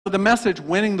The message,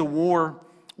 Winning the War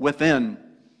Within,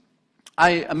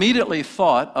 I immediately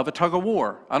thought of a tug of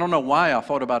war. I don't know why I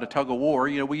thought about a tug of war.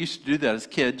 You know, we used to do that as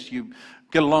kids. You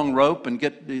get a long rope and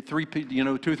get two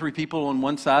or three people on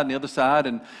one side and the other side,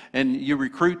 and you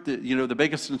recruit the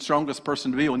biggest and strongest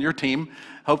person to be on your team,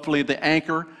 hopefully the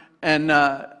anchor. And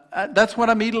that's what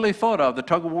I immediately thought of, the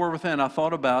tug of war within. I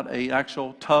thought about an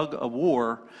actual tug of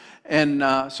war. And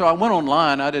so I went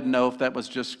online. I didn't know if that was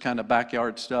just kind of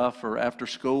backyard stuff or after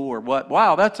school or what.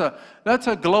 Wow, that's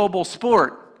a global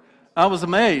sport. I was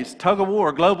amazed. Tug of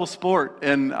war, global sport.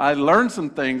 And I learned some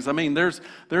things. I mean, there's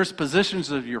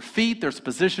positions of your feet, there's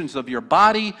positions of your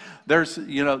body,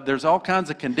 there's all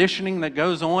kinds of conditioning that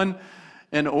goes on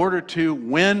in order to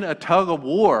win a tug of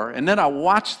war. And then I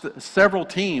watched several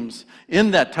teams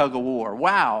in that tug of war.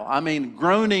 Wow. I mean,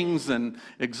 groanings and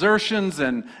exertions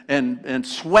and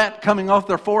sweat coming off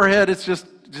their forehead. It's just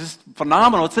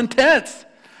phenomenal. It's intense.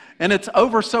 And it's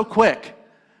over so quick.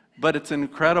 But it's an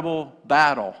incredible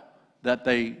battle that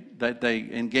they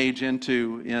engage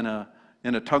into in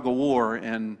a tug of war.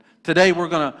 And today we're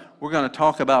gonna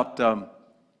talk about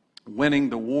winning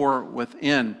the war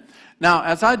within. Now,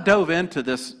 as I dove into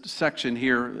this section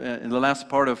here in the last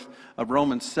part of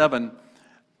Romans 7,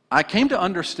 I came to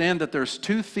understand that there's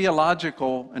two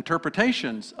theological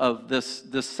interpretations of this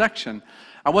section.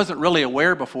 I wasn't really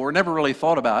aware before, never really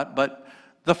thought about it, but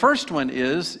the first one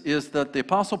is that the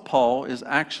Apostle Paul is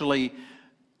actually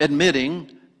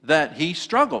admitting that he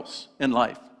struggles in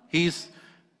life. He's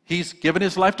given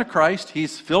his life to Christ.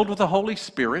 He's filled with the Holy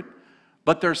Spirit,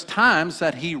 but there's times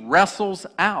that he wrestles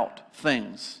out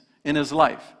things in his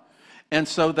life. And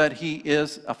so that he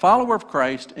is a follower of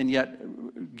Christ and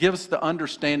yet gives the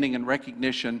understanding and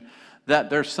recognition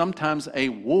that there's sometimes a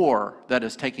war that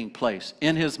is taking place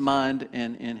in his mind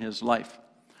and in his life.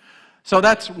 So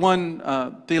that's one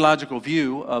theological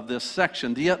view of this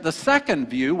section. The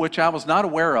second view, which I was not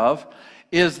aware of,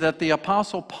 is that the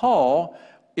Apostle Paul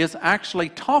is actually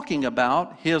talking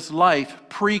about his life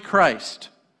pre-Christ.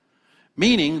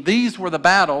 Meaning, these were the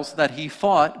battles that he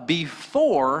fought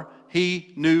before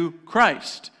he knew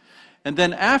Christ. And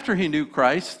then after he knew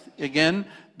Christ, again,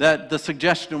 that the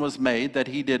suggestion was made that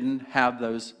he didn't have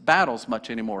those battles much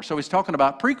anymore. So he's talking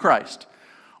about pre-Christ.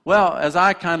 Well, as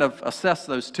I kind of assess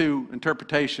those two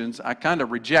interpretations, I kind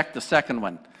of reject the second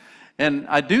one. And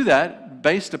I do that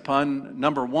based upon,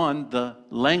 number one, the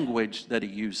language that he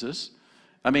uses.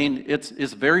 I mean, it's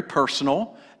very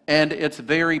personal and it's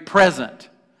very present.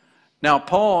 Now,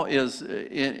 Paul is,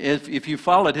 if you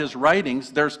followed his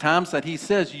writings, there's times that he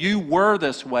says, you were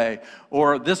this way,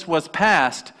 or this was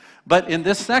past. But in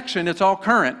this section, it's all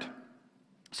current.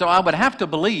 So I would have to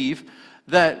believe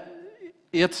that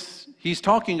he's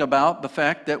talking about the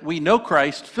fact that we know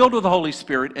Christ, filled with the Holy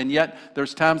Spirit, and yet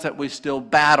there's times that we still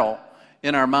battle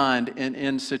in our mind and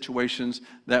in situations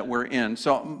that we're in.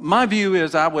 So my view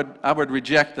is I would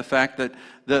reject the fact that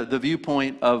the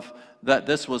viewpoint of that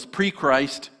this was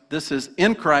pre-Christ. This is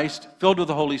in Christ, filled with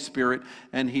the Holy Spirit,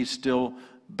 and he's still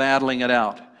battling it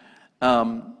out.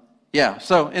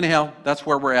 So anyhow, that's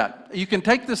where we're at. You can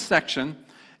take this section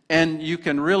and you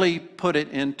can really put it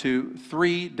into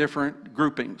three different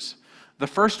groupings. The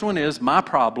first one is my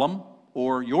problem,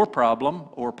 or your problem,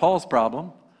 or Paul's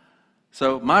problem.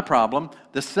 So my problem.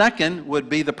 The second would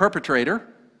be the perpetrator,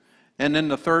 and then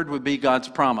the third would be God's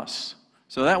promise.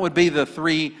 So that would be the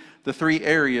three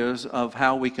areas of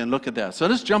how we can look at that. So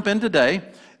let's jump in today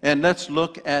and let's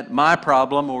look at my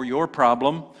problem or your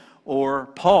problem or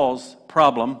Paul's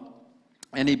problem.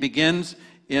 And he begins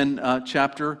in verse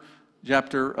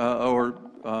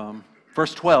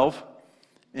 12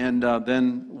 and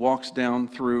then walks down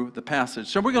through the passage.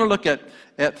 So we're going to look at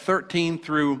 13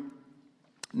 through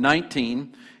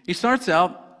 19. He starts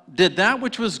out, did that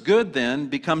which was good then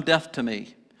become death to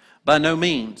me? By no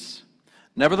means.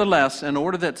 Nevertheless, in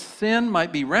order that sin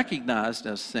might be recognized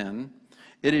as sin,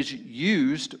 it is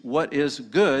used what is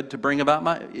good to bring about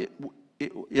my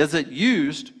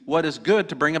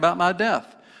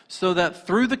death, so that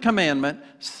through the commandment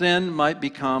sin might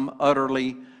become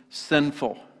utterly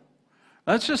sinful.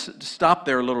 Let's just stop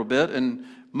there a little bit. And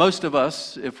most of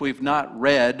us, if we've not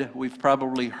read, we've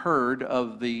probably heard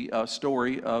of the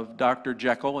story of Dr.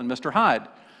 Jekyll and Mr. Hyde.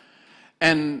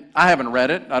 And I haven't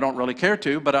read it. I don't really care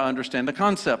to, but I understand the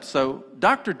concept. So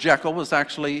Dr. Jekyll was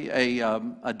actually a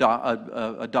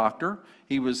doctor.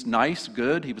 He was nice,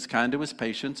 good. He was kind to his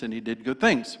patients, and he did good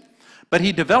things. But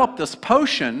he developed this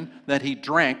potion that he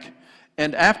drank,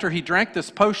 and after he drank this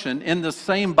potion, in the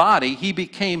same body, he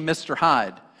became Mr.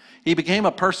 Hyde. He became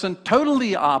a person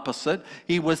totally opposite.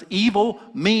 He was evil,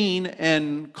 mean,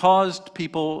 and caused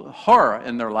people horror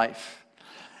in their life.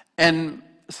 And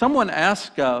someone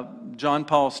asked John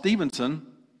Paul Stevenson,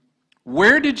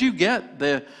 where did you get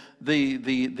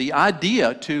the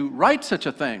idea to write such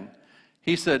a thing?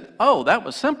 He said, oh, that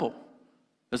was simple.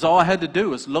 That's all I had to do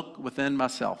was look within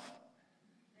myself.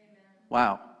 Amen.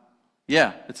 Wow.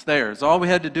 Yeah, it's there. It's all we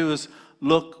had to do is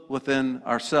look within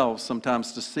ourselves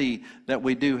sometimes to see that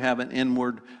we do have an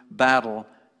inward battle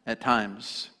at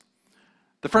times.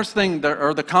 The first thing,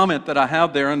 or the comment that I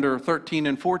have there under 13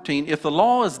 and 14, if the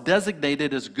law is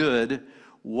designated as good,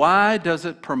 why does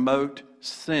it promote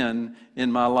sin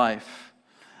in my life?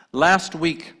 Last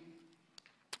week,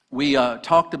 we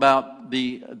talked about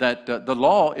that the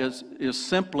law is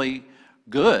simply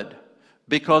good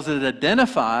because it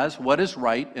identifies what is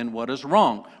right and what is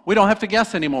wrong. We don't have to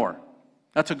guess anymore.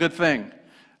 That's a good thing.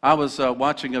 I was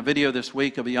watching a video this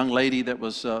week of a young lady that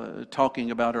was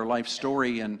talking about her life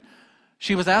story, and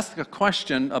she was asked a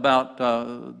question about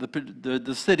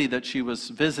the city that she was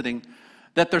visiting,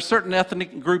 that there's certain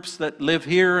ethnic groups that live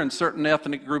here and certain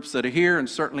ethnic groups that are here and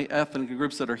certainly ethnic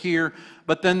groups that are here,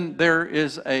 but then there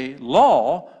is a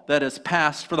law that is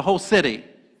passed for the whole city.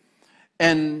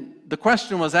 And the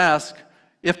question was asked,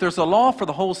 if there's a law for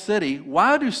the whole city,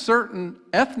 why do certain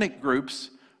ethnic groups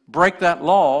break that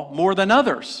law more than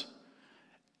others?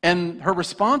 And her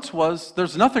response was,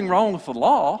 there's nothing wrong with the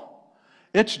law.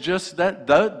 It's just that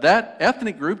that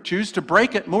ethnic group choose to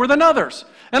break it more than others.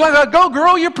 And I go,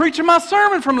 girl, you're preaching my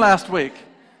sermon from last week.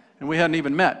 And we hadn't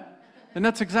even met. And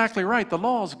that's exactly right. The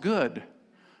law is good.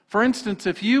 For instance,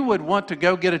 if you would want to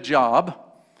go get a job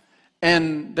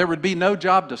and there would be no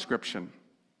job description,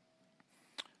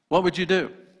 what would you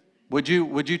do? Would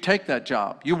you take that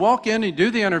job? You walk in and you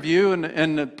do the interview,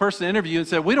 and the person interviewing and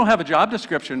said, we don't have a job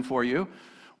description for you.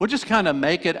 We'll just kind of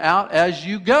make it out as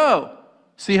you go.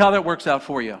 See how that works out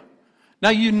for you.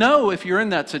 Now, you know if you're in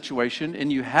that situation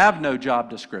and you have no job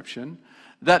description,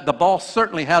 that the boss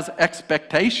certainly has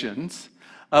expectations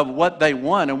of what they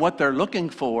want and what they're looking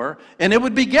for, and it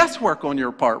would be guesswork on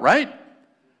your part, right?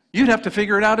 You'd have to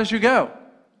figure it out as you go.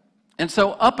 And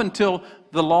so up until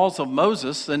the laws of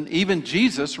Moses and even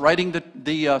Jesus writing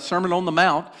the Sermon on the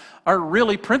Mount are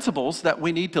really principles that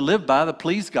we need to live by to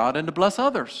please God and to bless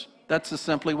others. That's just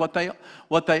simply what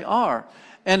they are.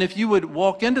 And if you would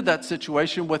walk into that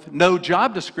situation with no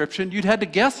job description, you'd had to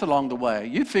guess along the way.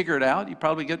 You'd figure it out. You'd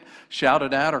probably get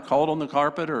shouted at or called on the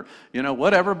carpet or,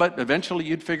 whatever, but eventually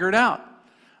you'd figure it out.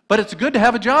 But it's good to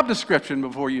have a job description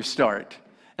before you start.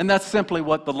 And that's simply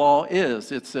what the law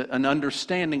is. It's an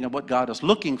understanding of what God is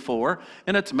looking for,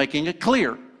 and it's making it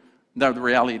clear. Now, the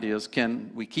reality is,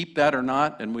 can we keep that or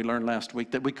not? And we learned last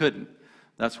week that we couldn't.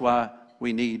 That's why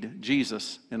we need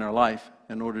Jesus in our life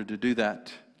in order to do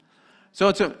that. So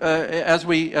it's as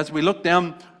we look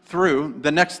down through,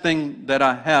 the next thing that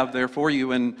I have there for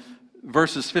you in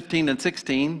verses 15 and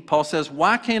 16, Paul says,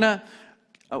 I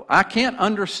can't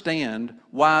understand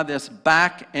why this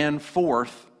back and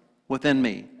forth within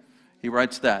me. He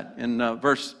writes that in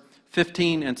verse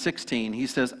 15 and 16. He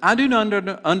says, I do not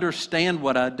understand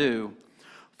what I do,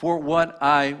 for what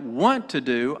I want to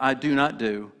do, I do not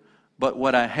do, but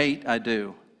what I hate, I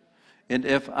do. And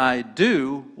if I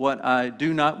do what I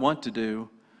do not want to do,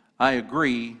 I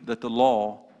agree that the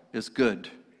law is good.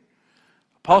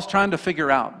 Paul's trying to figure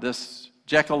out this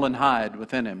Jekyll and Hyde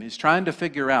within him. He's trying to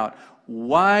figure out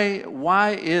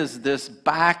why is this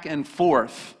back and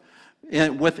forth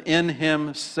within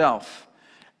himself,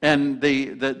 and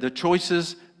the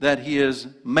choices that he is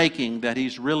making that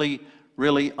he's really,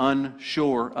 really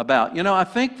unsure about. I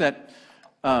think that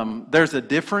there's a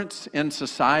difference in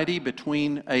society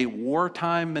between a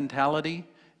wartime mentality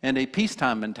and a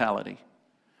peacetime mentality.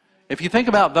 If you think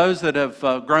about those that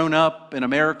have grown up in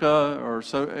America or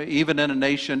so, even in a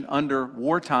nation under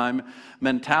wartime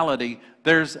mentality,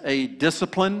 there's a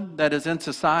discipline that is in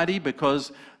society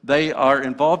because they are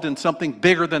involved in something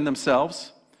bigger than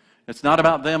themselves. It's not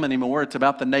about them anymore. It's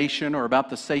about the nation or about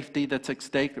the safety that's at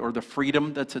stake or the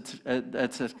freedom that's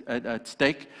at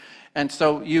stake. And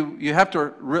so you have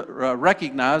to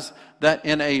recognize that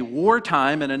in a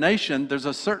wartime, in a nation, there's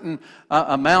a certain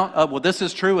amount of, well, this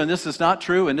is true and this is not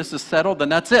true and this is settled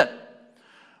and that's it.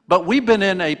 But we've been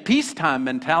in a peacetime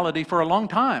mentality for a long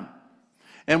time.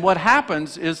 And what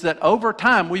happens is that over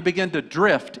time, we begin to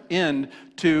drift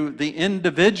into the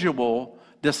individual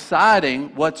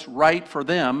deciding what's right for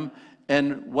them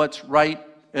and what's right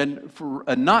and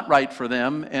not right for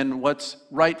them, and what's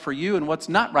right for you and what's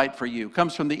not right for you.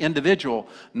 Comes from the individual,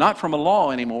 not from a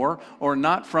law anymore, or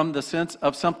not from the sense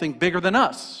of something bigger than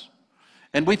us.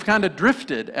 And we've kind of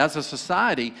drifted as a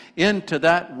society into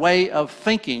that way of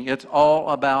thinking. It's all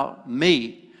about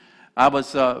me. I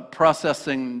was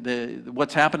processing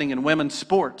what's happening in women's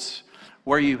sports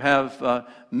where you have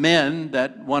men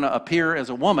that want to appear as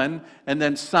a woman and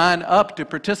then sign up to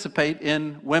participate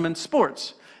in women's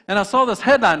sports. And I saw this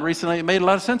headline recently. It made a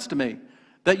lot of sense to me,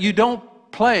 that you don't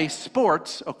play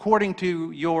sports according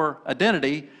to your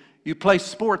identity. You play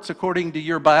sports according to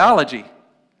your biology.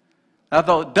 I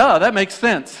thought, duh, that makes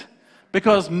sense.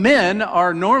 Because men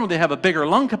are normally have a bigger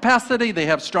lung capacity, they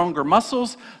have stronger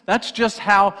muscles. That's just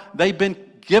how they've been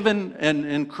given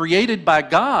and created by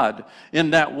God in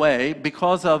that way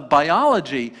because of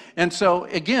biology. And so,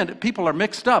 again, people are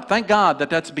mixed up. Thank God that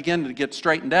that's beginning to get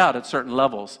straightened out at certain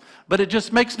levels. But it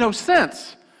just makes no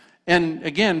sense. And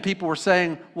again, people were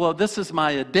saying, well, this is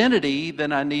my identity,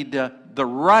 then I need the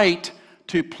right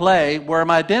to play where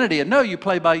my identity. And no, you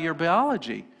play by your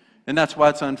biology. And that's why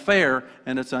it's unfair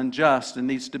and it's unjust and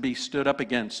needs to be stood up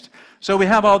against. So we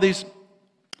have all these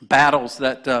battles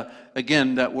that,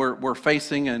 again, that we're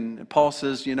facing. And Paul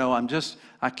says,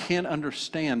 I can't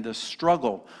understand this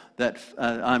struggle that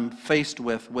I'm faced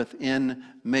with within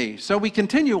me. So we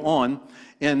continue on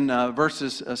in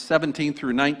verses 17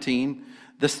 through 19.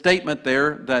 The statement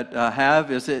there that I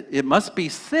have is it must be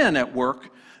sin at work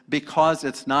because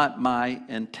it's not my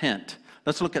intent.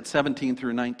 Let's look at 17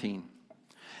 through 19.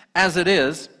 As it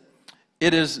is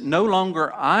no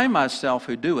longer I myself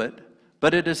who do it,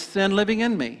 but it is sin living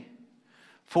in me.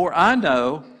 For I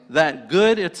know that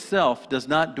good itself does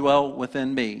not dwell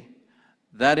within me.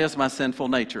 That is my sinful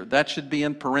nature. That should be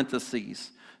in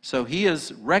parentheses. So he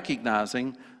is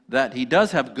recognizing that he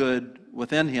does have good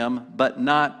within him, but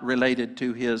not related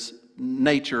to his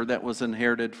nature that was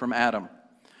inherited from Adam.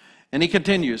 And he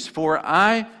continues, for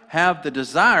I have the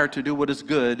desire to do what is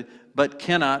good, but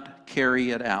cannot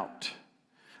carry it out.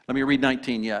 Let me read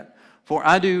 19 yet. For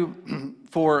I do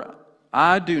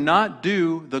not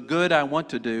do the good I want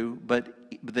to do, but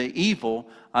the evil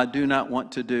I do not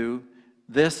want to do,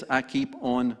 this I keep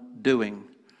on doing.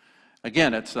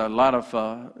 Again, it's a lot of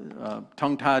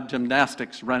tongue-tied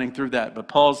gymnastics running through that, but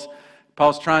Paul's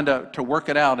trying to work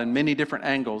it out in many different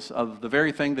angles of the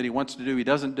very thing that he wants to do, he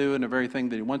doesn't do, and the very thing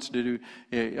that he wants to do,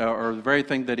 or the very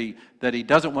thing that he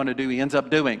doesn't want to do, he ends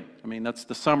up doing. I mean, that's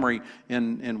the summary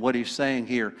in what he's saying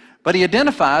here. But he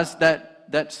identifies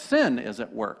that sin is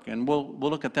at work, and we'll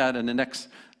look at that in the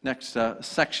next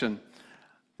section.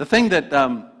 The thing that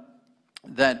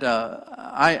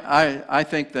I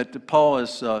think that Paul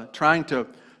is trying to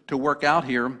work out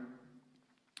here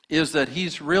is that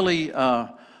he's really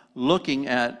looking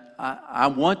at, I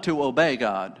want to obey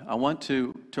God. I want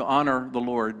to honor the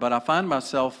Lord, but I find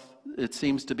myself, it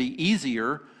seems to be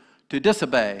easier to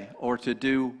disobey or to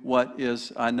do what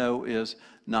I know is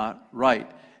not right.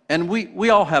 And we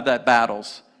all have that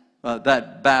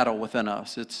battle within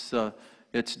us.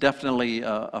 It's definitely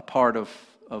a part of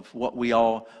what we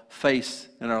all face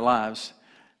in our lives.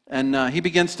 And he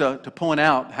begins to point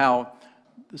out how,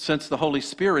 since the Holy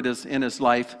Spirit is in his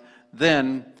life,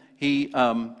 then he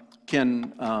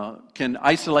can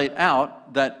isolate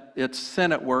out that it's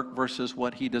sin at work versus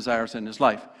what he desires in his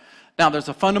life. Now, there's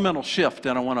a fundamental shift,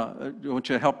 and I want you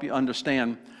to help you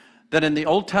understand that in the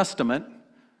Old Testament,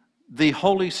 the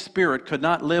Holy Spirit could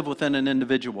not live within an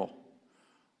individual.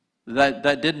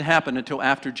 That didn't happen until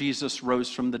after Jesus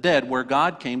rose from the dead, where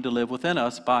God came to live within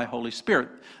us by Holy Spirit.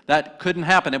 That couldn't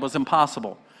happen. It was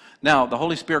impossible. Now, the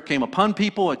Holy Spirit came upon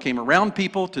people. It came around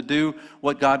people to do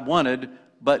what God wanted,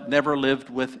 but never lived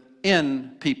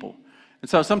within people. And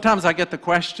so sometimes I get the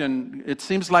question, it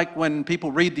seems like when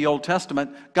people read the Old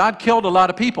Testament, God killed a lot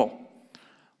of people.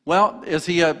 Well, is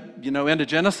he into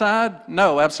genocide?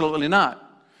 No, absolutely not.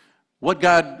 What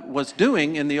God was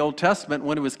doing in the Old Testament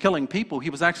when he was killing people, he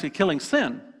was actually killing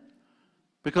sin.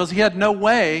 Because he had no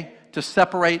way to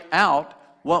separate out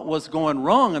what was going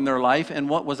wrong in their life and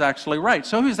what was actually right.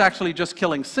 So he was actually just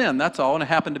killing sin, that's all, and it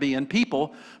happened to be in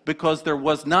people because there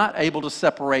was not able to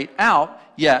separate out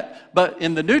yet. But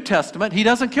in the New Testament, he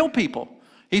doesn't kill people.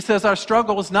 He says our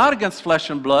struggle is not against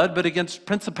flesh and blood, but against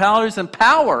principalities and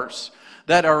powers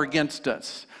that are against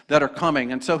us, that are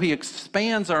coming. And so he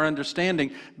expands our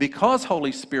understanding because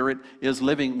Holy Spirit is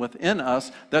living within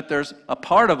us, that there's a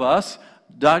part of us,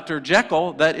 Dr.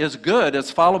 Jekyll, that is good,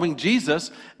 is following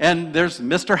Jesus, and there's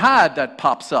Mr. Hyde that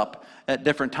pops up at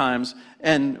different times,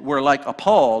 and we're like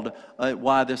appalled at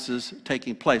why this is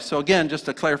taking place. So again, just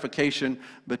a clarification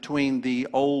between the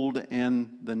old and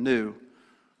the new.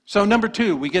 So number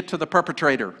 2, we get to the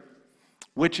perpetrator,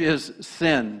 which is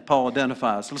sin, Paul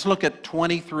identifies. Let's look at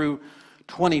 20 through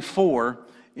 24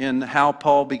 in how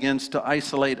Paul begins to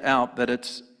isolate out that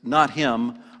it's not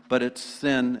him, but it's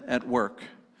sin at work.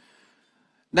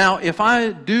 Now, if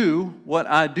I do what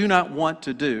I do not want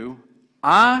to do,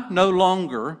 I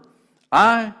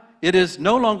it is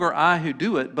no longer I who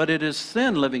do it, but it is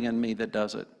sin living in me that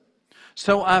does it.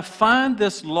 So I find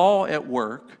this law at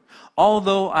work.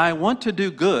 Although I want to do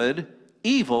good,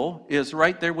 evil is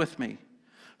right there with me.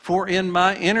 For in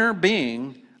my inner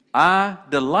being, I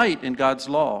delight in God's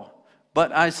law.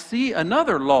 But I see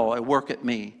another law at work at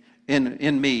me,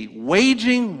 in me,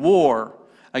 waging war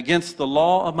against the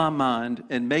law of my mind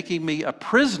and making me a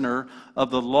prisoner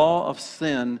of the law of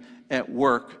sin at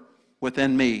work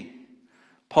within me.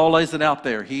 Paul lays it out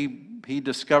there. He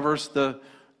discovers the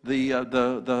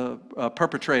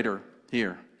perpetrator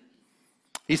here.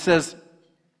 He says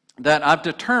that I've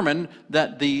determined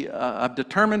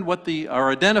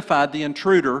identified the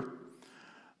intruder,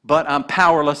 but I'm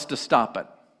powerless to stop it.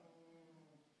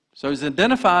 So he's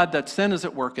identified that sin is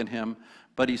at work in him,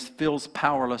 but he feels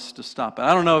powerless to stop it.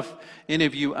 I don't know if any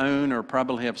of you own or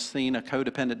probably have seen a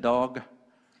codependent dog.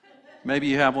 Maybe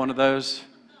you have one of those.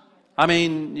 I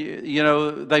mean, you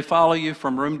know, they follow you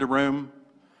from room to room,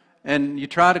 and you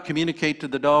try to communicate to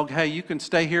the dog, hey, you can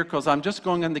stay here because I'm just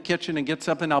going in the kitchen and get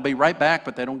something. I'll be right back,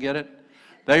 but they don't get it.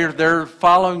 They're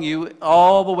following you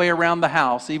all the way around the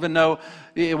house, even though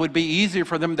it would be easier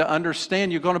for them to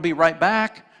understand you're going to be right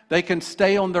back. They can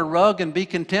stay on their rug and be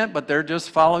content, but they're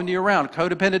just following you around.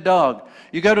 Codependent dog.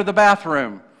 You go to the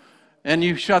bathroom and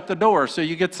you shut the door so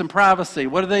you get some privacy.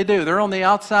 What do? They're on the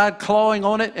outside clawing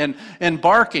on it and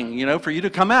barking, you know, for you to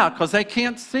come out because they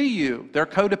can't see you. They're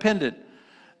codependent.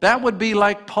 That would be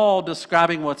like Paul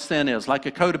describing what sin is, like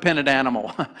a codependent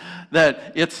animal,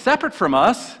 that it's separate from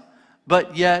us,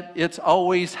 but yet it's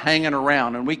always hanging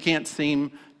around and we can't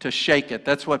seem to shake it.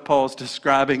 That's what Paul's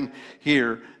describing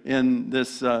here in the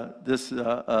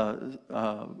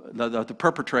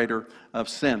perpetrator of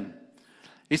sin.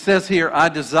 He says here, I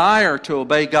desire to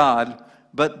obey God,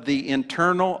 but the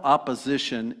internal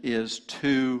opposition is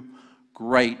too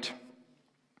great.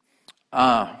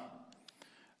 I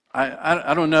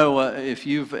don't know if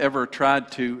you've ever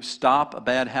tried to stop a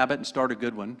bad habit and start a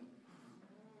good one.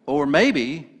 Or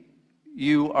maybe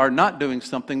you are not doing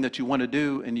something that you want to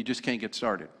do and you just can't get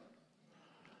started.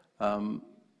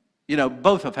 You know,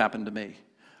 both have happened to me.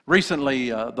 Recently,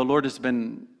 the Lord has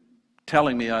been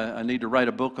telling me I need to write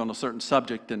a book on a certain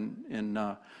subject, and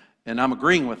I'm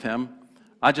agreeing with Him.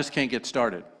 I just can't get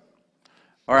started.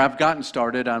 Or I've gotten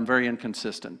started, I'm very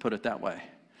inconsistent, put it that way.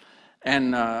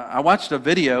 And I watched a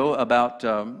video about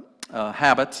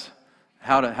habits,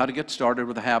 how to get started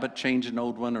with a habit, change an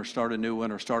old one or start a new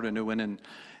one or start a new one.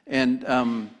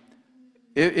 And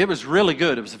it was really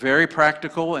good. It was very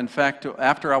practical. In fact,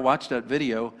 after I watched that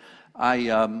video,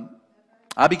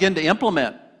 I began to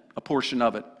implement a portion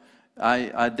of it.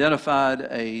 I identified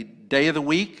a day of the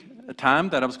week, a time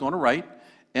that I was going to write,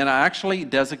 and I actually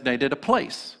designated a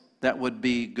place that would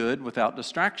be good without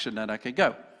distraction that I could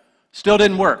go. Still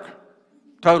didn't work.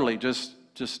 Totally, just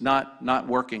not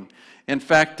working. In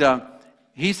fact,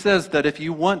 he says that if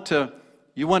you want to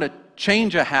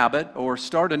change a habit or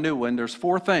start a new one, there's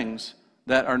 4 things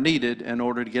that are needed in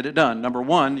order to get it done. Number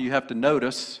 1, you have to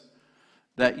notice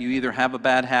that you either have a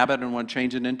bad habit and want to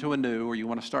change it into a new, or you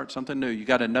want to start something new. You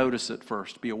got to notice it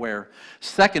first, be aware.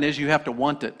 Second is you have to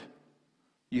want it.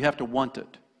 You have to want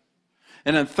it.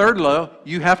 And then thirdly,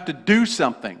 you have to do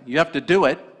something. You have to do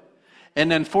it.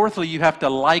 And then fourthly, you have to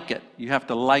like it. You have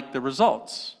to like the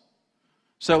results.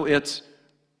 So it's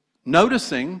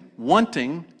noticing,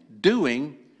 wanting,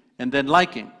 doing, and then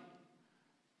liking.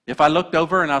 If I looked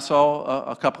over and I saw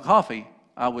a cup of coffee,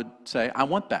 I would say, I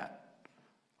want that.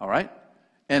 All right?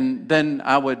 And then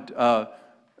I would,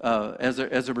 as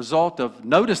a result of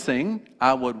noticing,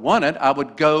 I would want it. I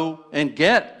would go and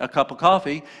get a cup of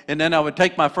coffee, and then I would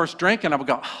take my first drink, and I would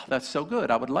go, oh, that's so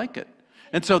good. I would like it.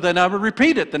 And so then I would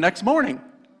repeat it the next morning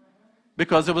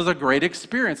because it was a great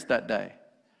experience that day.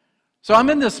 So I'm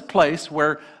in this place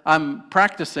where I'm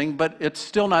practicing, but it's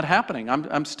still not happening.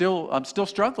 I'm still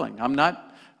struggling. I'm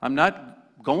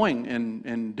not going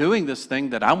and doing this thing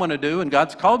that I want to do and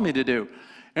God's called me to do.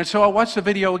 And so I watched the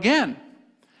video again.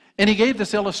 And he gave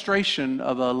this illustration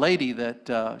of a lady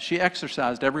that she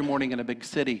exercised every morning in a big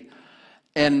city.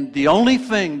 And the only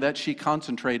thing that she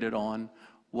concentrated on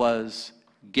was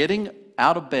getting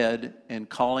out of bed and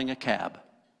calling a cab.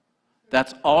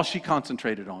 That's all she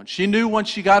concentrated on. She knew once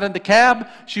she got in the cab,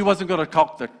 she wasn't going to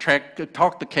talk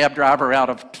the cab driver out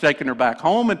of taking her back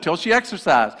home until she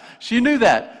exercised. She knew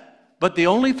that. But the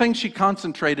only thing she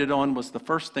concentrated on was the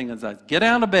first thing is I'd get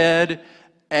out of bed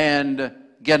and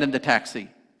get in the taxi.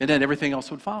 And then everything else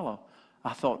would follow.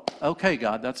 I thought, okay,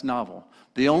 God, that's novel.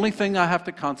 The only thing I have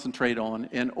to concentrate on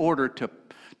in order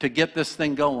to get this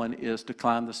thing going is to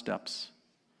climb the steps.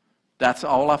 That's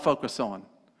all I focus on.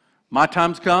 My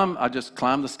time's come, I just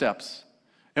climb the steps.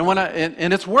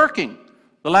 And it's working.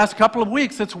 The last couple of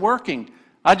weeks, it's working.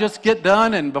 I just get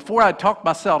done, and before I talk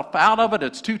myself out of it,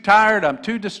 it's too tired, I'm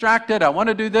too distracted, I want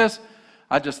to do this,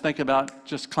 I just think about,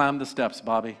 just climb the steps,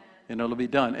 Bobby, and it'll be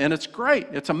done. And it's great.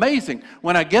 It's amazing.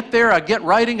 When I get there, I get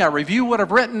writing, I review what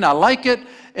I've written, I like it,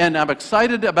 and I'm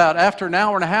excited about, after an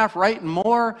hour and a half, writing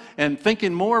more and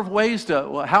thinking more of ways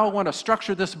to how I want to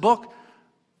structure this book.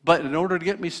 But in order to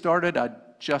get me started, I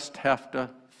just have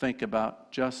to think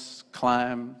about, just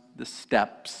climb the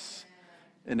steps,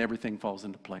 and everything falls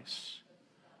into place.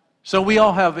 So we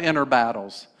all have inner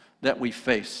battles that we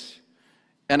face.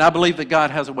 And I believe that God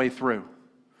has a way through,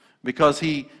 because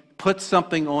He puts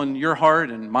something on your heart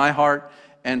and my heart,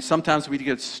 and sometimes we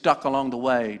get stuck along the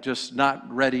way, just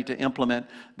not ready to implement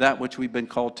that which we've been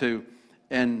called to.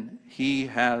 And He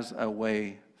has a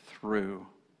way through.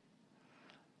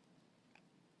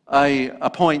 A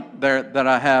point there that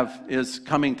I have is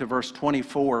coming to verse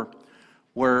 24,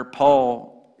 where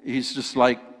Paul, he's just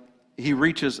like, he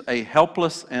reaches a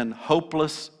helpless and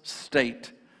hopeless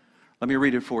state. Let me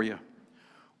read it for you.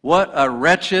 What a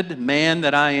wretched man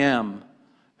that I am.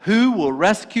 Who will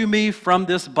rescue me from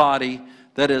this body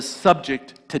that is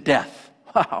subject to death?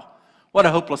 Wow, what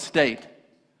a hopeless state.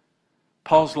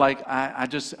 Paul's like, I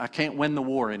can't win the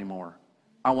war anymore.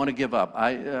 I want to give up.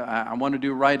 I want to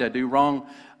do right. I do wrong.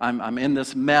 I'm in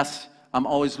this mess. I'm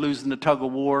always losing the tug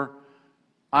of war.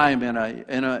 I am in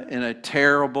a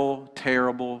terrible,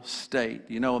 terrible state.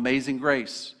 You know, Amazing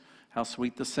Grace, how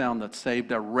sweet the sound that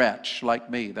saved a wretch like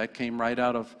me. That came right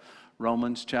out of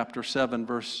Romans chapter 7,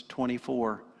 verse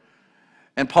 24.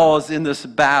 And Paul is in this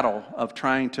battle of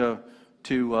trying to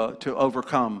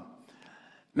overcome.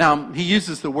 Now, he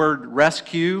uses the word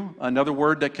rescue. Another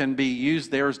word that can be used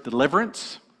there is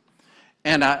deliverance.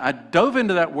 And I dove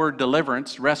into that word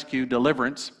deliverance, rescue,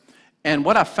 deliverance. And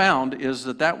what I found is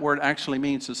that word actually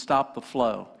means to stop the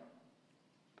flow.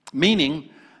 Meaning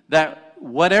that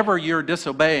whatever you're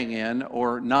disobeying in,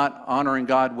 or not honoring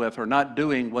God with, or not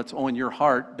doing what's on your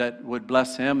heart that would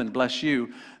bless Him and bless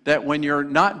you, that when you're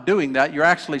not doing that, you're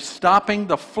actually stopping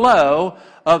the flow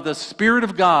of the Spirit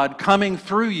of God coming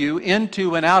through you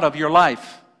into and out of your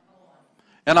life.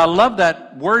 And I love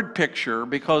that word picture,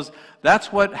 because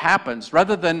that's what happens.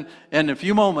 Rather than, in a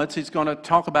few moments, he's going to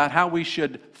talk about how we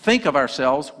should think of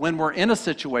ourselves when we're in a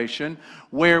situation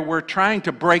where we're trying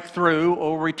to break through,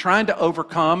 or we're trying to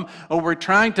overcome, or we're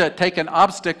trying to take an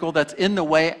obstacle that's in the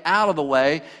way out of the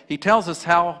way. He tells us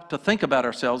how to think about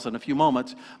ourselves in a few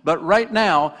moments. But right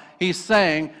now, he's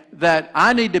saying that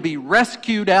I need to be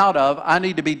rescued out of, I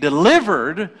need to be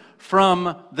delivered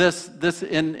from this,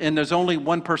 and there's only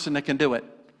one person that can do it.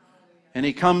 And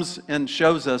he comes and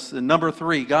shows us in number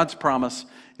 3, God's promise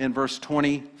in verse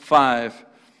 25.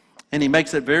 And he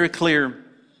makes it very clear,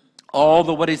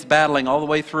 what he's battling all the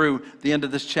way through the end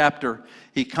of this chapter.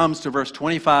 He comes to verse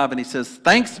 25 and he says,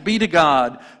 thanks be to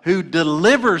God who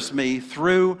delivers me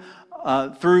through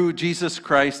Jesus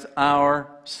Christ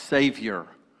our Savior.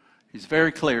 He's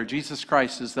very clear. Jesus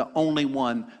Christ is the only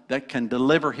one that can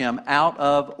deliver him out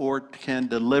of, or can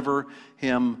deliver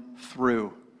him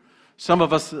through. Some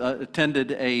of us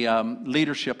attended a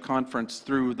leadership conference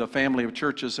through the family of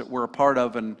churches that we're a part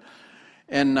of,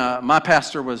 and my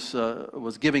pastor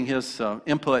was giving his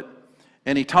input,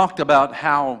 and he talked about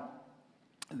how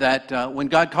that when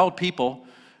God called people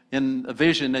in a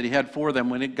vision that he had for them,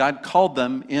 when God called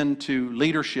them into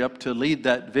leadership to lead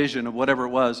that vision of whatever it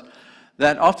was,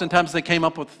 that oftentimes they came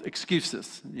up with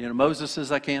excuses. You know, Moses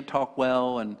says, I can't talk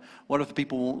well, and what if the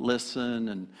people won't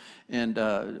listen? And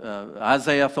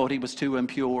Isaiah thought he was too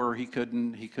impure, he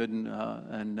couldn't,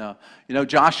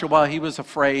 Joshua, he was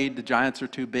afraid, the giants are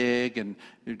too big, and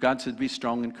God said, be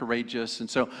strong and courageous. And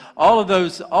so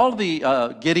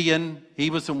Gideon, he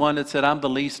was the one that said, I'm the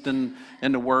least and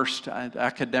the worst.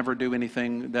 I could never do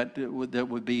anything that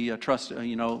would be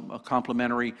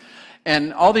complimentary.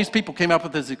 And all these people came up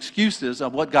with these excuses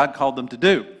of what God called them to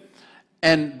do.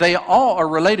 And they all are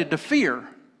related to fear.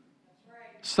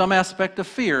 Some aspect of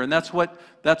fear, and that's what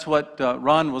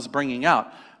Ron was bringing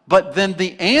out. But then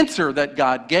the answer that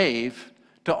God gave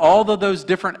to all of those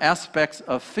different aspects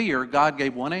of fear, God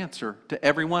gave one answer to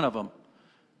every one of them.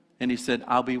 And he said,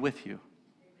 I'll be with you.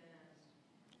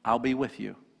 I'll be with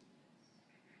you.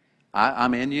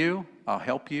 I'm in you, I'll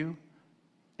help you,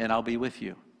 and I'll be with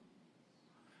you.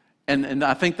 And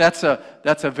I think that's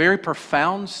a very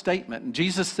profound statement. And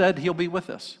Jesus said he'll be with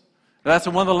us. That's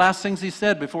one of the last things he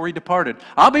said before he departed.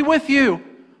 I'll be with you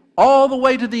all the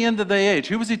way to the end of the age.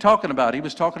 Who was he talking about? He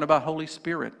was talking about Holy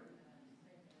Spirit.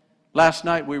 Last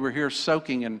night we were here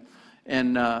soaking,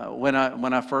 and when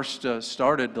I first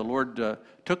started, the Lord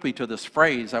took me to this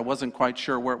phrase. I wasn't quite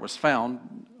sure where it was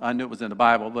found. I knew it was in the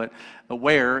Bible, but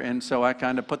where, and so I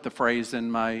kind of put the phrase in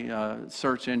my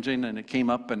search engine, and it came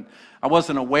up, and I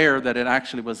wasn't aware that it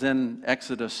actually was in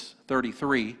Exodus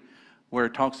 33, where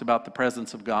it talks about the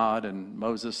presence of God and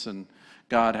Moses and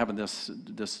God having this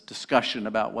discussion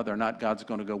about whether or not God's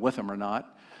going to go with them or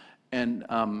not. And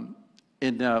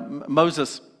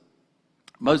Moses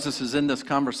is in this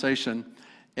conversation,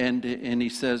 and he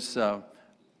says,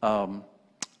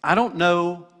 I don't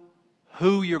know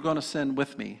who you're going to send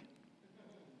with me.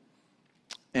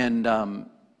 And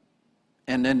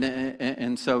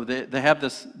so they have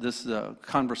this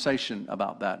conversation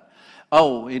about that.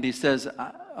 Oh, and he says,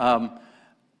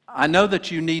 I know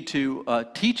that you need to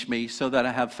teach me so that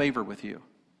I have favor with you.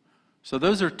 So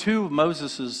those are two of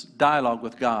Moses' dialogue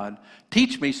with God.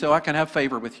 Teach me so I can have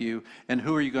favor with you, and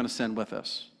who are you going to send with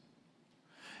us?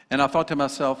 And I thought to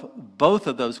myself, both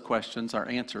of those questions are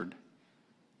answered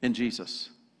in Jesus.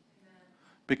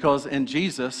 Because in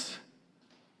Jesus,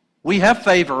 we have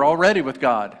favor already with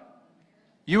God.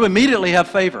 You immediately have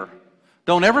favor.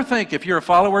 Don't ever think if you're a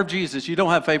follower of Jesus, you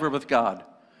don't have favor with God.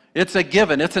 It's a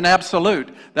given. It's an absolute.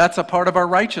 That's a part of our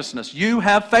righteousness. You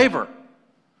have favor.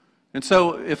 And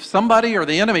so if somebody or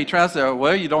the enemy tries to say,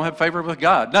 well, you don't have favor with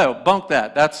God. No, bunk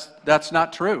that. That's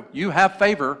not true. You have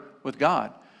favor with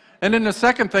God. And then the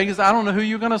second thing is, I don't know who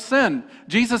you're going to send.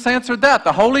 Jesus answered that.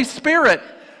 The Holy Spirit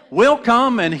will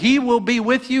come and He will be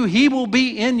with you. He will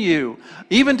be in you,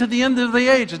 even to the end of the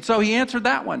age. And so He answered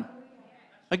that one.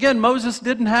 Again, Moses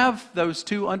didn't have those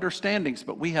two understandings,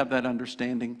 but we have that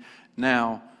understanding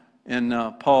now. And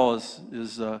Paul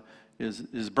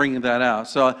is bringing that out.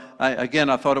 So I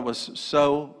thought it was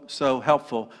so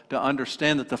helpful to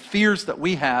understand that the fears that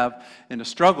we have and the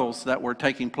struggles that were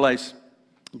taking place,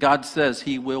 God says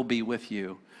He will be with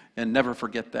you, and never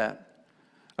forget that.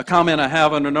 A comment I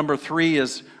have under number 3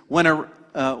 is, with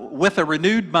a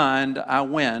renewed mind I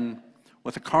win,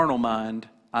 with a carnal mind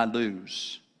I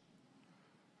lose.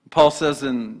 Paul says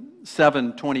in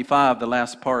 7:25, the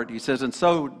last part, he says, and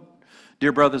so,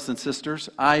 dear brothers and sisters,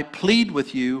 I plead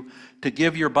with you to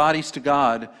give your bodies to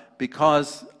God,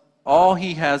 because all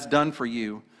He has done for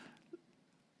you.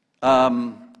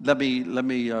 Let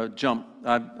me jump.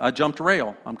 I jumped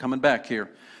rail. I'm coming back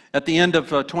here. At the end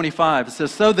of 25, it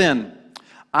says, so then,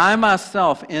 I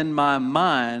myself in my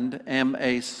mind am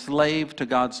a slave to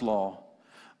God's law,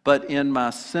 but in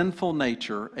my sinful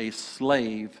nature a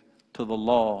slave to the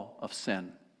law of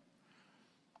sin.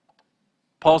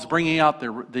 Paul's bringing out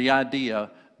the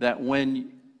idea that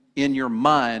when in your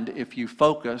mind, if you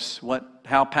focus,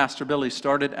 how Pastor Billy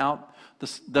started out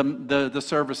the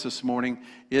service this morning,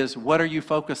 is what are you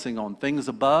focusing on? Things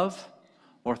above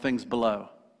or things below?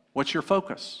 What's your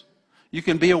focus? You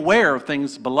can be aware of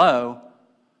things below,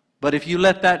 but if you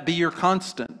let that be your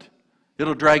constant,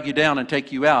 it'll drag you down and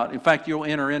take you out. In fact, you'll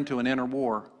enter into an inner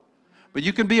war. But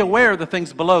you can be aware of the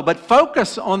things below, but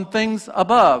focus on things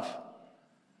above.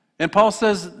 And Paul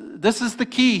says this is the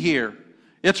key here.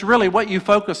 It's really what you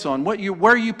focus on,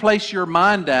 where you place your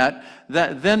mind at,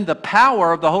 that then the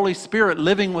power of the Holy Spirit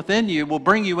living within you will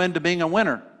bring you into being a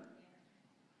winner.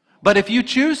 But if you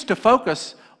choose to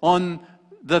focus on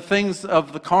the things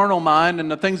of the carnal mind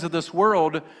and the things of this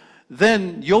world,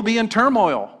 then you'll be in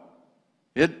turmoil.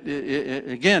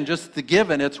 Again, just the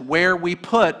given, it's where we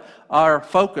put our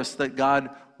focus that God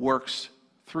works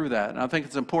through that. And I think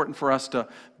it's important for us to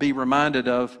be reminded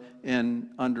of and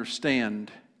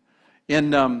understand.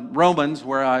 In Romans,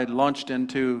 where I launched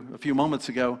into a few moments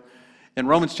ago, in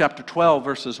Romans chapter 12,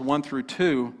 verses 1 through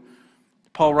 2,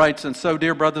 Paul writes, and so,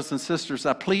 dear brothers and sisters,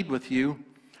 I plead with you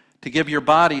to give your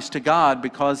bodies to God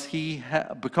because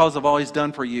of all He's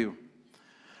done for you.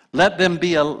 Let them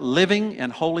be a living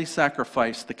and holy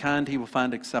sacrifice, the kind He will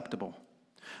find acceptable.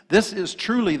 This is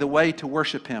truly the way to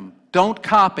worship Him. Don't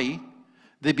copy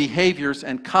the behaviors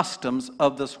and customs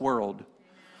of this world,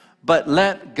 but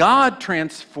let God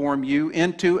transform you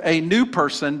into a new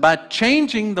person by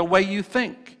changing the way you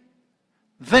think.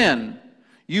 Then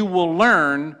you will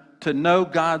learn to know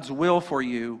God's will for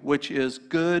you, which is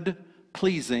good,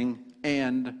 pleasing,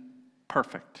 and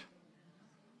perfect.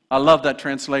 I love that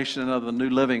translation of the New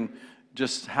Living,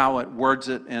 just how it words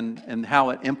it and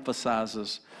how it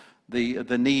emphasizes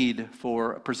the need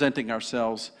for presenting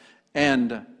ourselves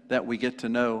and that we get to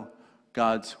know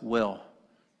God's will.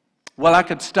 Well, I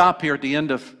could stop here at the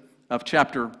end of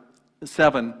chapter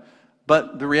 7,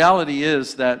 but the reality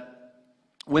is that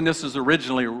when this was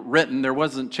originally written, there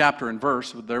wasn't chapter and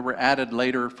verse. They were added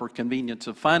later for convenience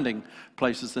of finding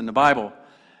places in the Bible.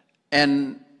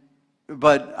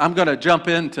 But I'm going to jump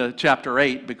into chapter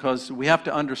 8 because we have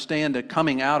to understand that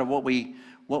coming out of what we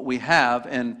what we have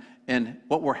and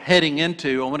what we're heading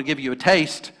into. I want to give you a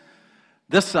taste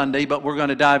this Sunday, but we're going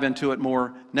to dive into it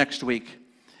more next week.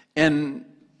 And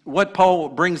what Paul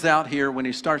brings out here when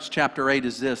he starts chapter 8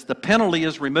 is this: the penalty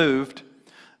is removed,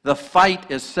 the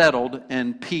fight is settled,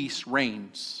 and peace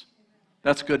reigns.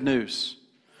 That's good news.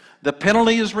 The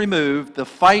penalty is removed, the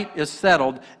fight is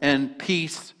settled, and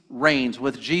peace reigns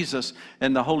with Jesus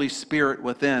and the Holy Spirit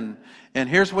within. And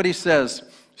here's what he says,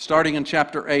 starting in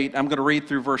chapter 8. I'm going to read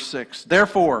through verse 6.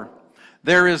 Therefore,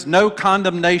 there is no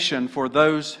condemnation for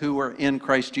those who are in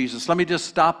Christ Jesus. Let me just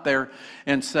stop there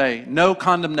and say, no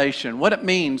condemnation. What it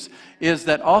means is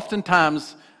that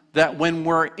oftentimes that when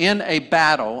we're in a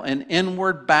battle, an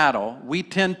inward battle, we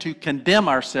tend to condemn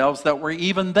ourselves that we're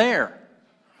even there.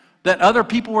 That other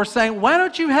people were saying, why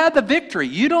don't you have the victory?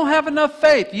 You don't have enough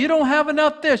faith. You don't have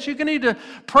enough this. You need to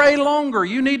pray longer.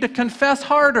 You need to confess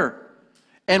harder.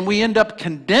 And we end up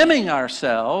condemning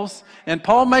ourselves. And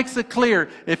Paul makes it clear,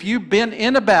 if you've been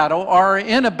in a battle or are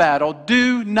in a battle,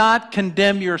 do not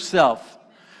condemn yourself.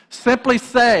 Simply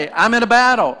say, I'm in a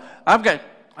battle. I've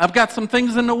got some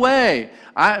things in the way.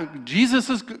 Jesus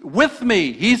is with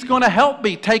me. He's going to help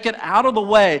me take it out of the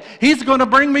way. He's going to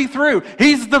bring me through.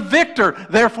 He's the victor.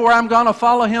 Therefore, I'm going to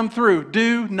follow him through.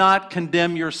 Do not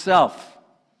condemn yourself.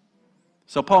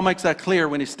 So Paul makes that clear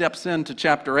when he steps into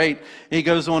chapter 8. He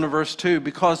goes on to verse 2.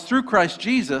 Because through Christ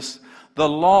Jesus, the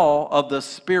law of the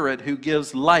Spirit who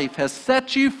gives life has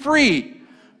set you free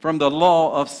from the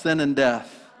law of sin and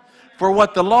death. For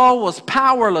what the law was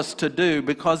powerless to do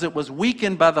because it was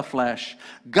weakened by the flesh,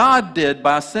 God did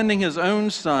by sending his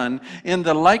own Son in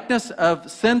the likeness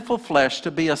of sinful flesh to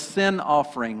be a sin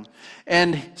offering.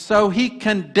 And so he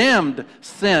condemned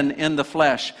sin in the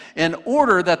flesh in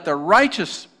order that the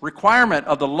righteous requirement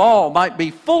of the law might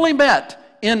be fully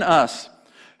met in us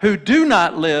who do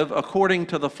not live according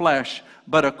to the flesh,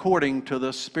 but according to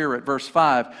the Spirit. Verse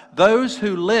 5, those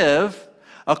who live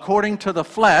according to the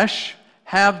flesh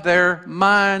have their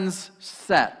minds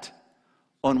set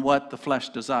on what the flesh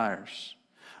desires.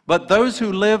 But those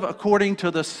who live according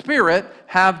to the Spirit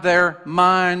have their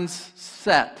minds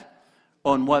set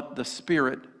on what the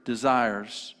Spirit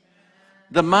desires.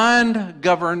 The mind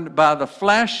governed by the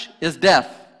flesh is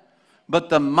death, but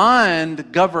the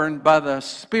mind governed by the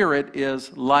Spirit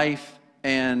is life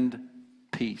and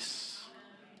peace.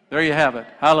 There you have it.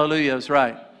 Hallelujah is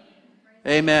right.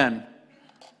 Amen.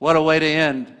 What a way to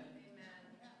end.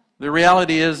 The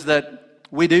reality is that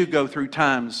we do go through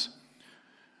times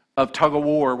of tug of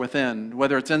war within,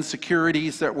 whether it's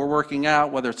insecurities that we're working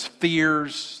out, whether it's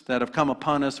fears that have come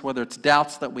upon us, whether it's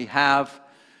doubts that we have.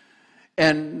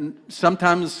 And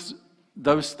sometimes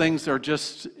those things are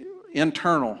just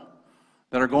internal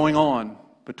that are going on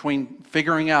between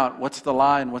figuring out what's the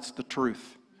lie and what's the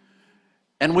truth.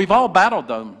 And we've all battled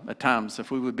them at times, if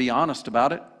we would be honest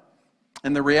about it.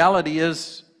 And the reality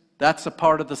is, that's a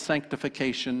part of the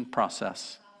sanctification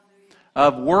process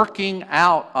of working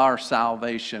out our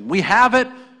salvation. We have it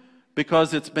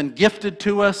because it's been gifted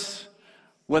to us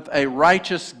with a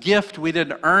righteous gift. We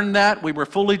didn't earn that. We were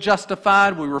fully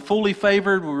justified. We were fully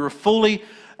favored. We were fully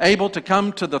able to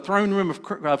come to the throne room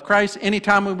of Christ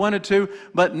anytime we wanted to.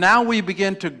 But now we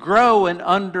begin to grow in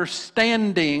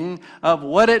understanding of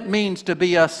what it means to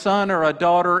be a son or a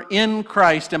daughter in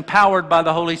Christ, empowered by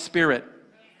the Holy Spirit.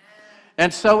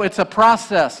 And so it's a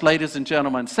process, ladies and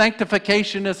gentlemen.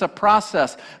 Sanctification is a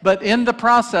process. But in the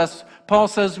process, Paul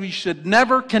says we should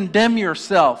never condemn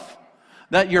yourself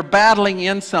that you're battling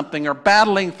in something or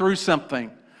battling through something.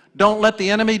 Don't let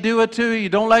the enemy do it to you.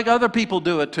 Don't let other people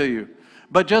do it to you.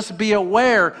 But just be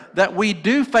aware that we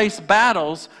do face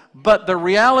battles, but the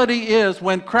reality is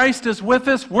when Christ is with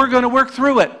us, we're going to work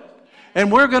through it.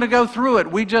 And we're going to go through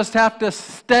it. We just have to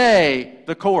stay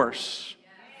the course.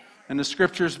 And the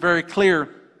scripture is very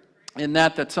clear in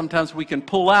that sometimes we can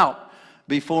pull out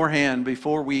beforehand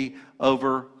before we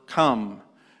overcome.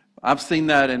 I've seen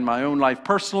that in my own life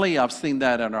personally. I've seen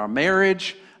that in our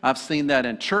marriage. I've seen that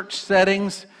in church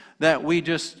settings, that we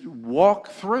just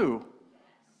walk through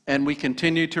and we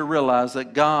continue to realize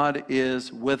that God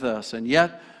is with us. And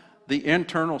yet the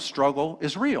internal struggle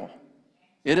is real.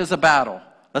 It is a battle.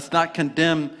 Let's not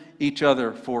condemn each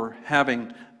other for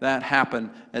having that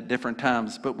happen at different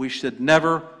times. But we should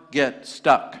never get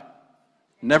stuck.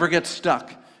 Never get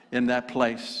stuck in that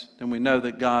place. And we know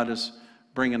that God is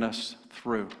bringing us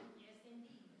through.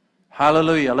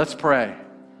 Hallelujah. Let's pray.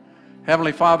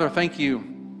 Heavenly Father, thank you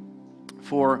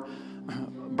for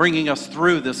bringing us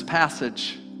through this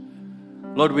passage.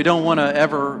 Lord, we don't want to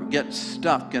ever get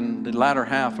stuck in the latter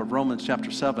half of Romans chapter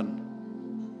 7.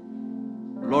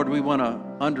 Lord, we want to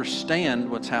understand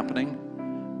what's happening.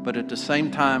 but at the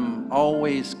same time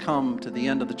always come to the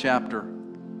end of the chapter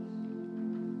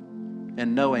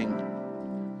and knowing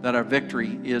that our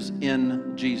victory is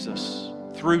in Jesus,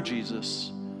 through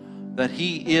Jesus, that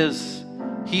He's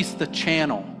the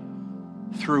channel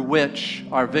through which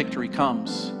our victory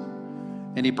comes.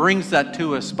 And He brings that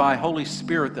to us by Holy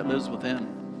Spirit that lives within.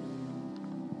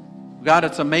 God,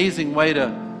 it's an amazing way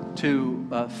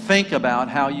to think about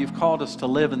how You've called us to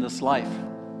live in this life.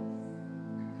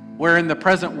 Where in the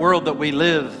present world that we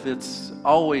live, it's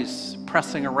always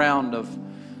pressing around of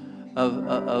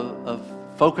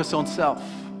focus on self.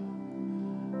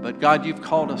 But God, You've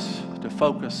called us to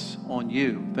focus on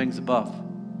You, things above.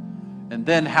 And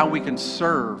then how we can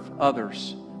serve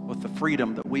others with the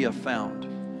freedom that we have found.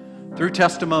 Through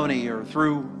testimony or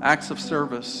through acts of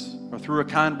service or through a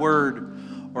kind word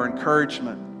or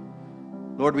encouragement.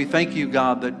 Lord, we thank You,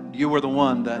 God, that You are the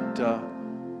one that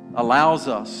allows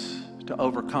us to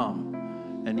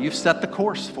overcome. And You've set the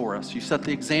course for us. You set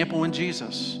the example in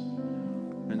Jesus.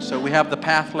 And so we have the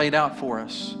path laid out for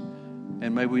us.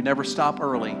 And may we never stop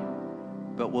early,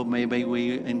 but maybe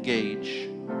we engage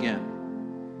again.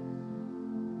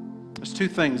 There's two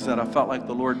things that I felt like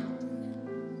the Lord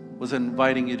was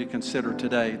inviting you to consider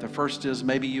today. The first is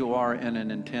maybe you are in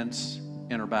an intense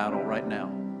inner battle right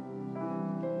now.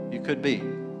 You could be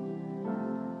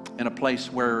in a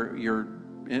place where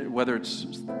whether it's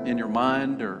in your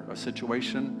mind or a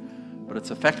situation, but it's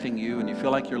affecting you and you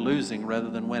feel like you're losing rather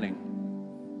than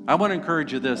winning. I want to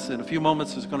encourage you this. In a few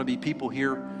moments, there's going to be people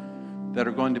here that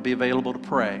are going to be available to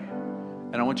pray.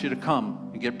 And I want you to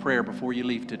come and get prayer before you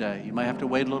leave today. You might have to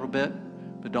wait a little bit,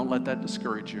 but don't let that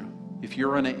discourage you. If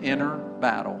you're in an inner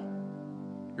battle,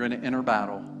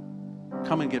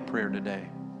 come and get prayer today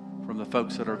from the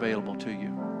folks that are available to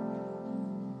you.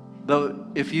 Though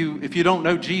if you don't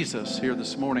know Jesus here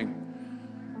this morning,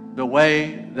 the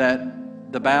way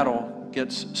that the battle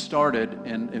gets started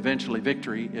and eventually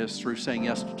victory is through saying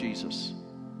yes to Jesus,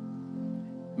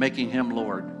 making Him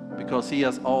Lord, because He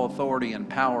has all authority and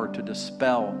power to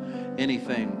dispel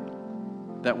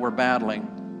anything that we're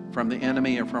battling from the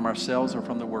enemy or from ourselves or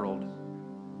from the world.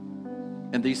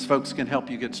 And these folks can help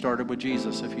you get started with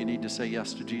Jesus if you need to say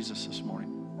yes to Jesus this morning.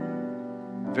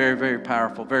 Very, very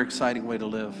powerful, very exciting way to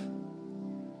live.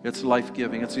 It's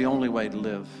life-giving. It's the only way to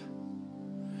live.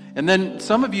 And then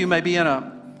some of you may be in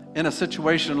a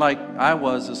situation like I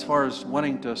was, as far as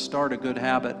wanting to start a good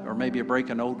habit or maybe break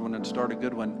an old one and start a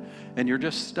good one, and you're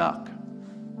just stuck.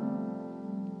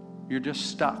 You're just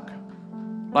stuck,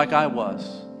 like I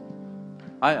was.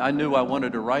 I knew I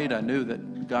wanted to write. I knew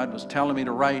that God was telling me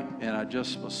to write, and I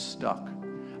just was stuck.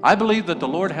 I believe that the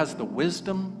Lord has the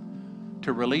wisdom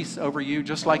to release over you,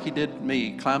 just like He did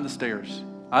me, climb the stairs.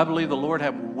 I believe the Lord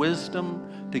has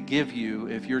wisdom to give you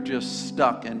if you're just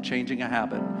stuck in changing a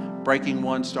habit, breaking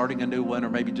one, starting a new one, or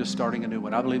maybe just starting a new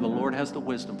one. I believe the Lord has the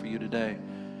wisdom for you today.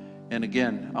 And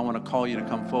again, I want to call you to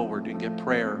come forward and get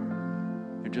prayer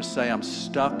and just say, I'm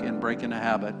stuck in breaking a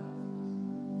habit.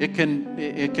 It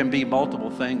can be multiple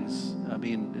things. I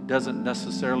mean, it doesn't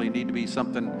necessarily need to be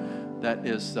something that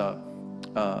is,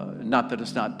 not that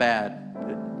it's not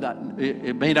bad.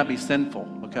 It may not be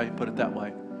sinful, okay, put it that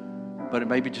way. But it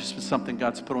may be just something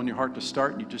God's put on your heart to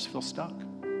start and you just feel stuck.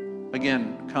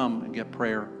 Again, come and get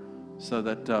prayer so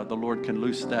that the Lord can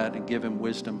loose that and give Him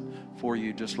wisdom for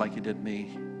you just like He did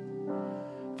me.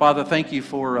 Father, thank You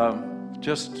for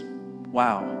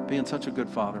being such a good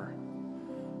Father.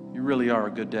 You really are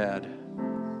a good Dad.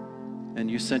 And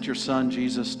You sent Your Son,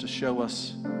 Jesus, to show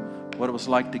us what it was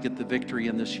like to get the victory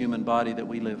in this human body that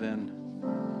we live in.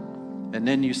 And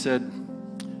then You said,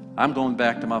 I'm going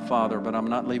back to My Father, but I'm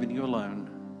not leaving you alone.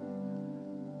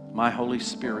 My Holy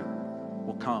Spirit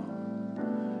will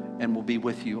come and will be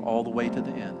with you all the way to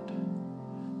the end.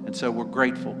 And so we're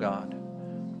grateful, God,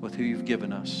 with who You've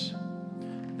given us.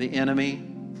 The enemy,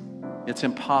 it's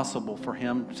impossible for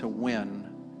him to win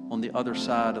on the other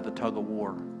side of the tug of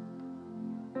war.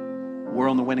 We're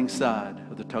on the winning side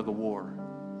of the tug of war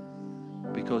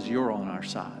because You're on our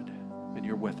side and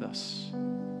You're with us.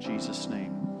 In Jesus'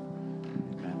 name.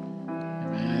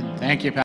 Amen. Thank you, Pastor.